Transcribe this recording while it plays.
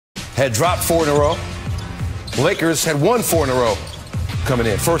had dropped 4 in a row. Lakers had won 4 in a row coming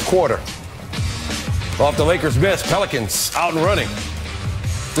in. First quarter. Off the Lakers miss, Pelicans out and running.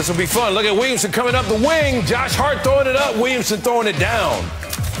 This will be fun. Look at Williamson coming up the wing. Josh Hart throwing it up. Williamson throwing it down.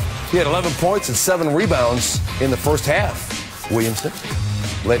 He had 11 points and 7 rebounds in the first half. Williamson.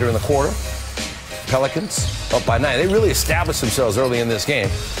 Later in the quarter, Pelicans up by 9. They really established themselves early in this game.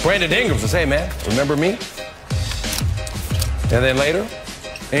 Brandon Ingram says, hey, man, remember me? And then later,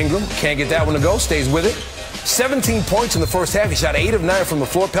 Ingram can't get that one to go, stays with it. 17 points in the first half. He shot 8 of 9 from the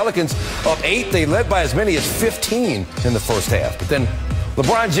floor. Pelicans up 8. They led by as many as 15 in the first half. But then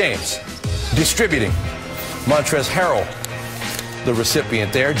LeBron James distributing. Montrezl Harrell, the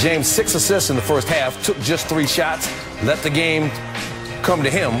recipient there. James 6 assists in the first half. Took just 3 shots. Let the game come to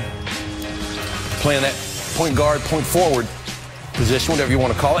him. Playing that point guard, point forward position, whatever you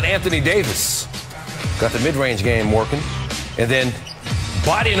want to call it. Anthony Davis got the mid-range game working. And then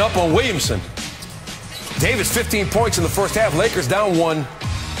bodying up on Williamson. Davis 15 points in the first half. Lakers down 1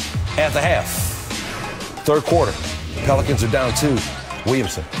 at the half. Third quarter. Pelicans are down 2.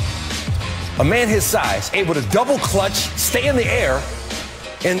 Williamson. A man his size, able to double clutch, stay in the air,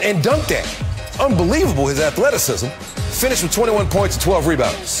 and dunk that. Unbelievable, his athleticism. Finished with 21 points and 12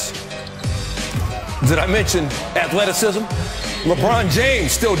 rebounds. Did I mention athleticism? LeBron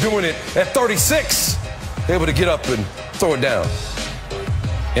James still doing it at 36. Able to get up and throw it down.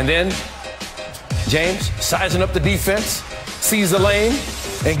 And then James sizing up the defense, sees the lane,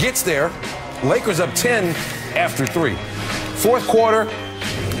 and gets there. Lakers up 10 after 3. Fourth quarter,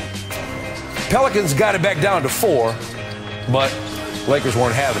 Pelicans got it back down to 4, but Lakers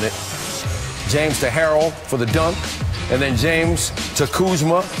weren't having it. James to Harrell for the dunk, and then James to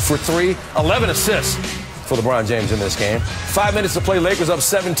Kuzma for 3. 11 assists for LeBron James in this game. 5 minutes to play, Lakers up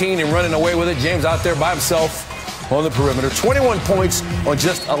 17 and running away with it. James out there by himself on the perimeter. 21 points on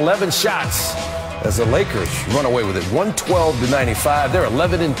just 11 shots as the Lakers run away with it. 112-95. They're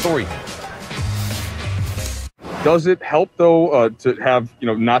 11-3. Does it help, though, to have,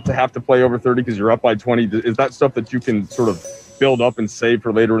 not to have to play over 30 because you're up by 20? Is that stuff that you can sort of build up and save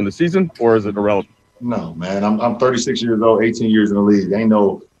for later in the season, or is it irrelevant? No, man. I'm 36 years old, 18 years in the league. Ain't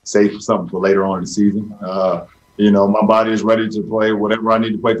no save for something for later on in the season. My body is ready to play whatever I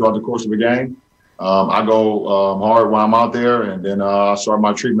need to play throughout the course of a game. I go hard while I'm out there, and then I start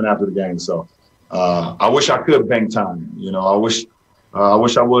my treatment after the game. So I wish I could bank time. I wish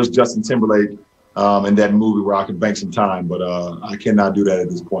I was Justin Timberlake in that movie where I could bank some time, but I cannot do that at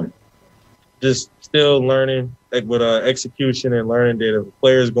this point. Just still learning, like with execution and learning that if a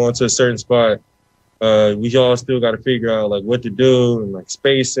player is going to a certain spot, we all still got to figure out like what to do and like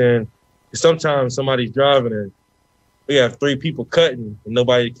spacing. Sometimes somebody's driving and we have 3 people cutting and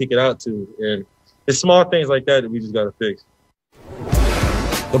nobody to kick it out to. And it's small things like that we just got to fix.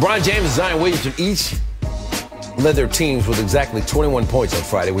 LeBron James and Zion Williamson each led their teams with exactly 21 points on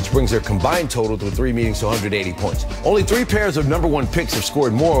Friday, which brings their combined total through 3 meetings to 180 points. Only 3 pairs of #1 picks have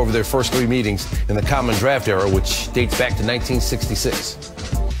scored more over their first 3 meetings in the common draft era, which dates back to 1966.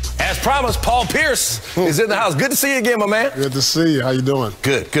 As promised, Paul Pierce is in the house. Good to see you again, my man. Good to see you. How you doing?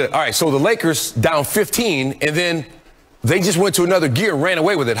 Good, good. All right, so the Lakers down 15, and then they just went to another gear and ran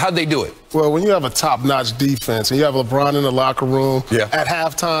away with it. How'd they do it? Well, when you have a top-notch defense and you have LeBron in the locker room at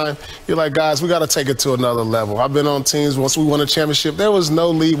halftime, you're like, guys, we got to take it to another level. I've been on teams, once we won a championship, there was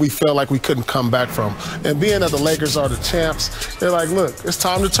no lead we felt like we couldn't come back from. And being that the Lakers are the champs, they're like, look, it's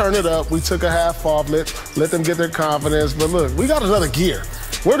time to turn it up. We took a half off, let them get their confidence. But look, we got another gear.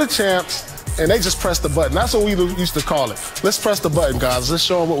 We're the champs. And they just pressed the button. That's what we used to call it. Let's press the button, guys. Let's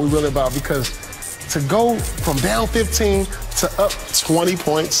show them what we're really about, because to go from down 15 to up 20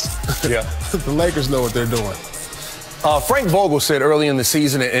 points, the Lakers know what they're doing. Frank Vogel said early in the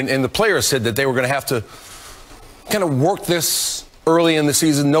season, and the players said that they were going to have to kind of work this early in the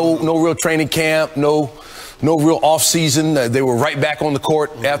season. No real training camp, no real off season. They were right back on the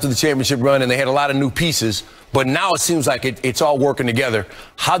court after the championship run, and they had a lot of new pieces. But now it seems like it's all working together.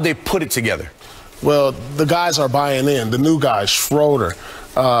 How'd they put it together? Well, the guys are buying in. The new guys, Schroeder.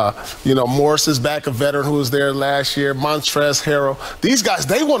 Morris is back, a veteran who was there last year. Montrezl Harrell. These guys,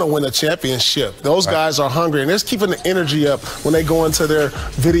 they want to win a championship. Those guys are hungry, and they're keeping the energy up when they go into their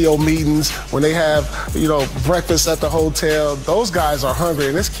video meetings, when they have, breakfast at the hotel. Those guys are hungry,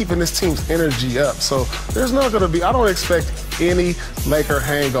 and it's keeping this team's energy up. So there's not going to be, I don't expect any Laker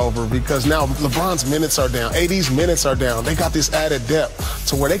hangover, because now LeBron's minutes are down. AD's minutes are down. They got this added depth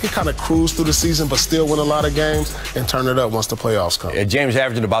to where they can kind of cruise through the season but still win a lot of games and turn it up once the playoffs come. James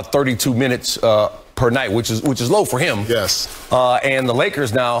averaging about 32 minutes per night, which is low for him. Yes. And the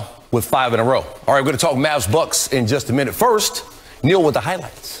Lakers now with 5 in a row. All right, we're going to talk Mavs Bucks in just a minute. First, Neil with the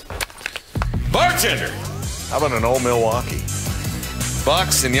highlights. Bartender! How about an old Milwaukee?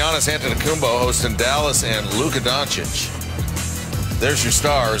 Bucks and Giannis Antetokounmpo hosting Dallas and Luka Doncic. There's your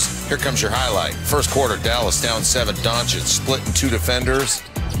stars. Here comes your highlight. First quarter, Dallas down 7. Doncic splitting 2 defenders.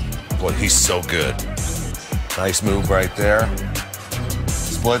 Boy, he's so good. Nice move right there.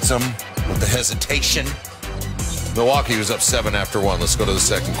 Splits them with the hesitation. Milwaukee was up 7 after 1. Let's go to the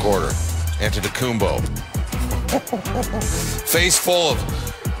second quarter. Antetokounmpo. Face full of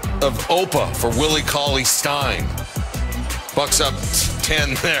Opa for Willie Cauley-Stein. Bucks up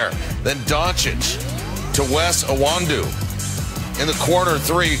 10 there. Then Doncic to Wes Iwundu. In the quarter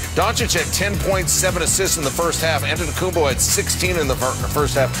 3, Doncic had 10.7 assists in the first half. Antetokounmpo had 16 in the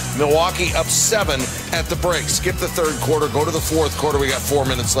first half. Milwaukee up 7 at the break. Skip the third quarter, go to the fourth quarter. We got 4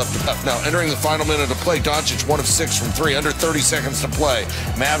 minutes left. Now, entering the final minute of play, Doncic 1 of 6 from 3, under 30 seconds to play.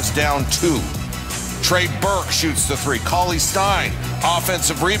 Mavs down 2. Trey Burke shoots the 3. Cauley-Stein,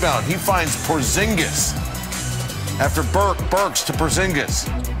 offensive rebound. He finds Porzingis. After Burks to Porzingis.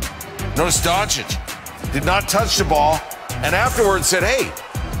 Notice Doncic did not touch the ball, and afterwards said, hey,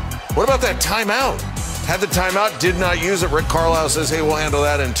 what about that timeout? Had the timeout, did not use it. Rick Carlisle says, hey, we'll handle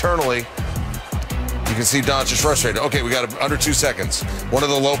that internally. You can see Doncic frustrated. Okay, we got under 2 seconds. One of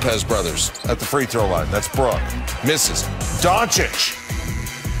the Lopez brothers at the free throw line. That's Brooke. Misses. Doncic.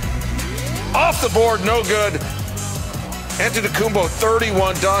 Off the board, no good. Antetokounmpo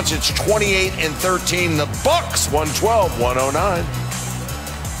 31, Doncic 28 and 13. The Bucks 112-109.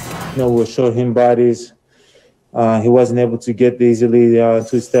 We'll show him bodies. He wasn't able to get easily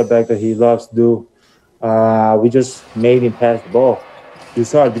to step back that he loves to do. We just made him pass the ball.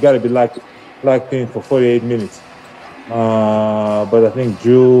 It's hard. You got to be locked in for 48 minutes. But I think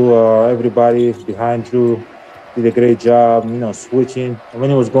Drew, everybody behind Drew, did a great job. Switching. And when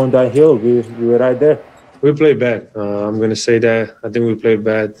he was going downhill, we were right there. We played bad. I'm going to say that. I think we played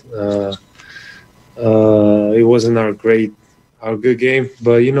bad. It wasn't our good game.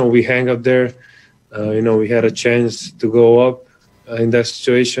 But, we hang up there. We had a chance to go up in that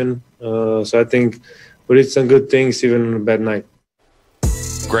situation. So I think we did some good things even on a bad night.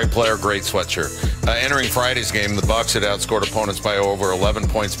 Great player, great sweatshirt. Entering Friday's game, the Bucks had outscored opponents by over 11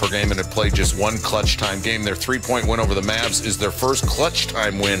 points per game and had played just 1 clutch time game. Their 3-point win over the Mavs is their first clutch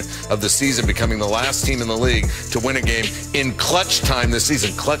time win of the season, becoming the last team in the league to win a game in clutch time this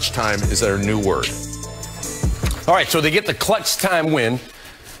season. Clutch time is their new word. All right, so they get the clutch time win.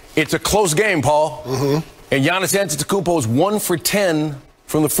 It's a close game, Paul. Mm-hmm. And Giannis Antetokounmpo is 1 for 10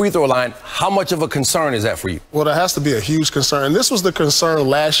 from the free throw line. How much of a concern is that for you? Well, that has to be a huge concern. And this was the concern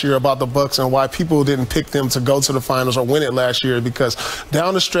last year about the Bucks and why people didn't pick them to go to the finals or win it last year, because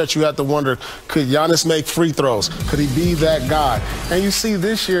down the stretch you have to wonder, could Giannis make free throws? Could he be that guy? And you see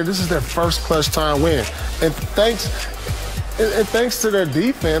this year, this is their first clutch time win. And thanks to their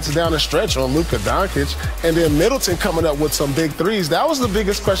defense down the stretch on Luka Doncic, and then Middleton coming up with some big threes, that was the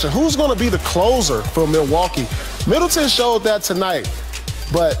biggest question. Who's going to be the closer for Milwaukee? Middleton showed that tonight,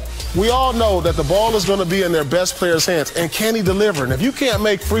 but we all know that the ball is going to be in their best player's hands, and can he deliver? And if you can't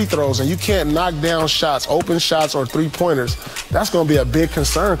make free throws and you can't knock down shots, open shots or three-pointers, that's going to be a big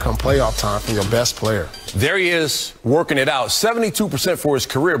concern come playoff time for your best player. There he is working it out. 72% for his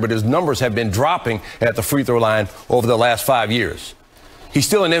career, but his numbers have been dropping at the free throw line over the last 5 years. He's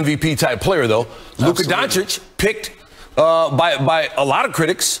still an MVP-type player, though. Luka Doncic picked by a lot of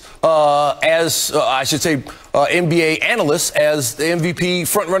critics as, I should say, NBA analysts as the MVP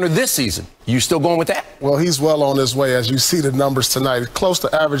frontrunner this season. You still going with that? Well, he's well on his way, as you see the numbers tonight. Close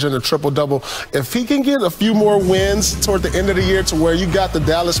to averaging a triple-double. If he can get a few more wins toward the end of the year to where you got the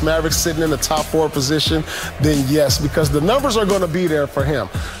Dallas Mavericks sitting in the top 4 position, then yes, because the numbers are going to be there for him.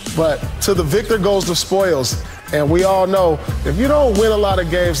 But to the victor goes the spoils. And we all know if you don't win a lot of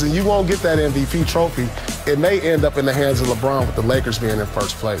games, then you won't get that MVP trophy. It may end up in the hands of LeBron with the Lakers being in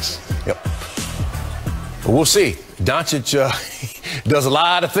first place. Yep. But we'll see. Doncic does a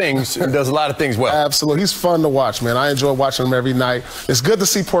lot of things. Does a lot of things well. Absolutely. He's fun to watch, man. I enjoy watching him every night. It's good to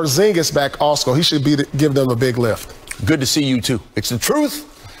see Porzingis back also. He should give them a big lift. Good to see you, too. It's the truth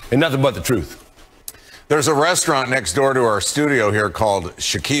and nothing but the truth. There's a restaurant next door to our studio here called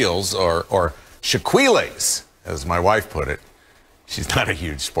Shaquille's or Shaquile's, as my wife put it. She's not a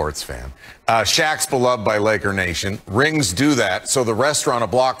huge sports fan. Shaq's beloved by Laker Nation. Rings do that, so the restaurant a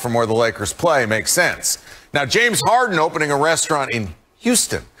block from where the Lakers play makes sense. Now, James Harden opening a restaurant in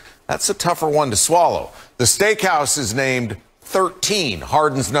Houston. That's a tougher one to swallow. The steakhouse is named 13,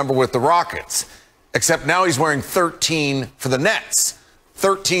 Harden's number with the Rockets. Except now he's wearing 13 for the Nets.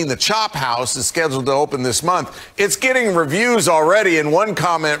 13, the Chop House, is scheduled to open this month. It's getting reviews already, and one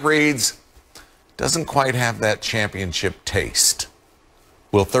comment reads, doesn't quite have that championship taste.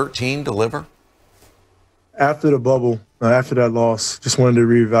 Will 13 deliver? after the bubble, after that loss, just wanted to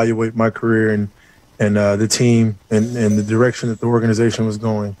reevaluate my career and the team and the direction that the organization was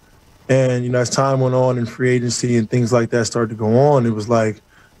going. And, you know, as time went on and free agency and things like that started to go on, it was like,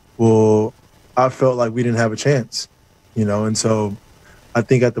 well, I felt like we didn't have a chance, you know. And so I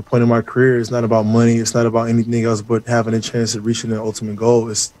think at the point in my career, it's not about money. It's not about anything else but having a chance at reaching the ultimate goal.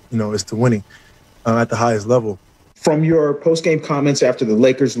 It's, you know, it's to winning at the highest level. From your post-game comments after the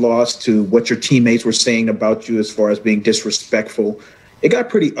Lakers lost to what your teammates were saying about you as far as being disrespectful, it got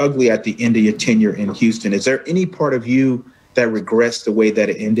pretty ugly at the end of your tenure in Houston. Is there any part of you that regrets the way that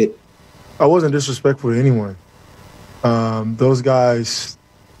it ended? I wasn't disrespectful to anyone. Those guys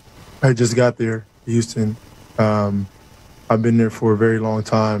had just got there, Houston. I've been there for a very long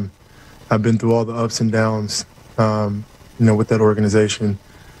time. I've been through all the ups and downs, you know, with that organization.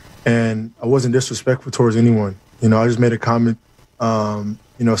 And I wasn't disrespectful towards anyone. You know, I just made a comment. You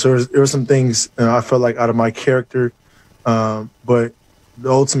know, so there were some things I felt like out of my character, but the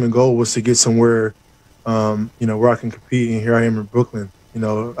ultimate goal was to get somewhere, you know, where I can compete. And here I am in Brooklyn. You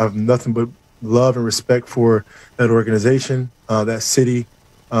know, I have nothing but love and respect for that organization, that city,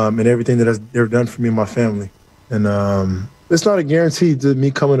 and everything that they've done for me and my family. And it's not a guarantee that me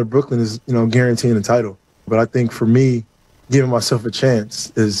coming to Brooklyn is, you know, guaranteeing a title. But I think for me, giving myself a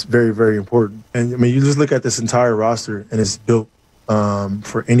chance is very, very important. And I mean, you just look at this entire roster, and it's built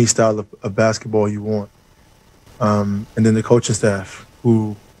for any style of basketball you want. And then the coaching staff,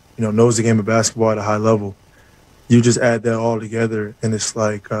 who, you know, knows the game of basketball at a high level. You just add that all together, and it's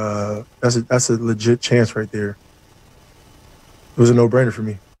like that's a legit chance right there. It was a no-brainer for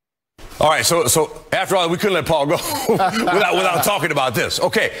me. All right, so after all, we couldn't let Paul go without talking about this.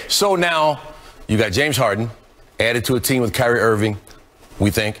 Okay, so now you got James Harden added to a team with Kyrie Irving, we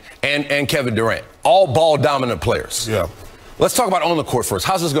think, and Kevin Durant, all ball-dominant players. Yeah. Let's talk about on the court first.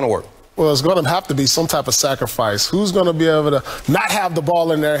 How's this going to work? Well, it's going to have to be some type of sacrifice. Who's going to be able to not have the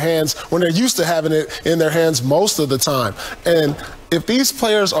ball in their hands when they're used to having it in their hands most of the time? And if these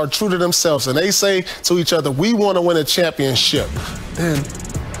players are true to themselves and they say to each other, we want to win a championship, then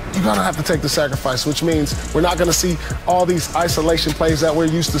you're going to have to take the sacrifice, which means we're not going to see all these isolation plays that we're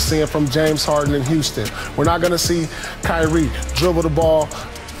used to seeing from James Harden in Houston. We're not going to see Kyrie dribble the ball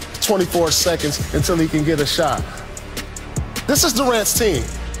 24 seconds until he can get a shot. This is Durant's team.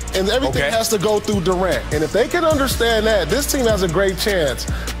 And everything has to go through Durant. And if they can understand that, this team has a great chance.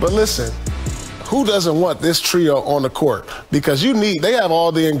 But listen, who doesn't want this trio on the court? Because they have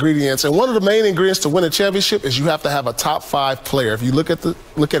all the ingredients. And one of the main ingredients to win a championship is you have to have a top 5 player. If you look at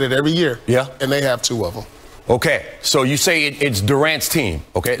it every year, and they have 2 of them. Okay, so you say it's Durant's team,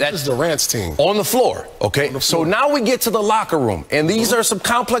 okay? That's Durant's team. On the floor, okay? So now we get to the locker room, and these are some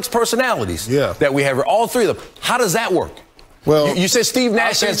complex personalities that we have, all 3 of them. How does that work? Well, you said Steve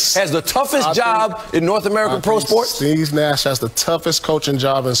Nash has the toughest job in North American pro sports? Steve Nash has the toughest coaching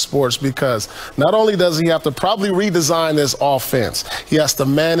job in sports because not only does he have to probably redesign his offense, he has to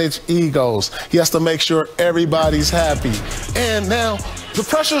manage egos. He has to make sure everybody's happy. And now the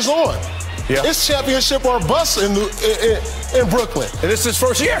pressure's on. Yeah. It's championship or bust in Brooklyn. And it's his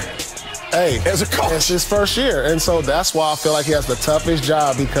first year. Hey, as a coach. It's his first year. And so that's why I feel like he has the toughest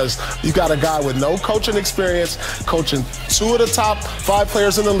job, because you got a guy with no coaching experience, coaching 2 of the top 5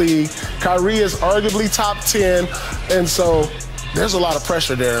 players in the league. Kyrie is arguably top 10. And so there's a lot of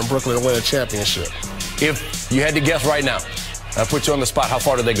pressure there in Brooklyn to win a championship. If you had to guess right now, I put you on the spot, how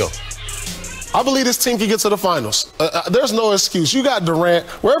far did they go? I believe this team can get to the finals. There's no excuse. You got Durant.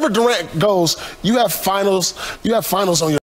 Wherever Durant goes, you have finals on your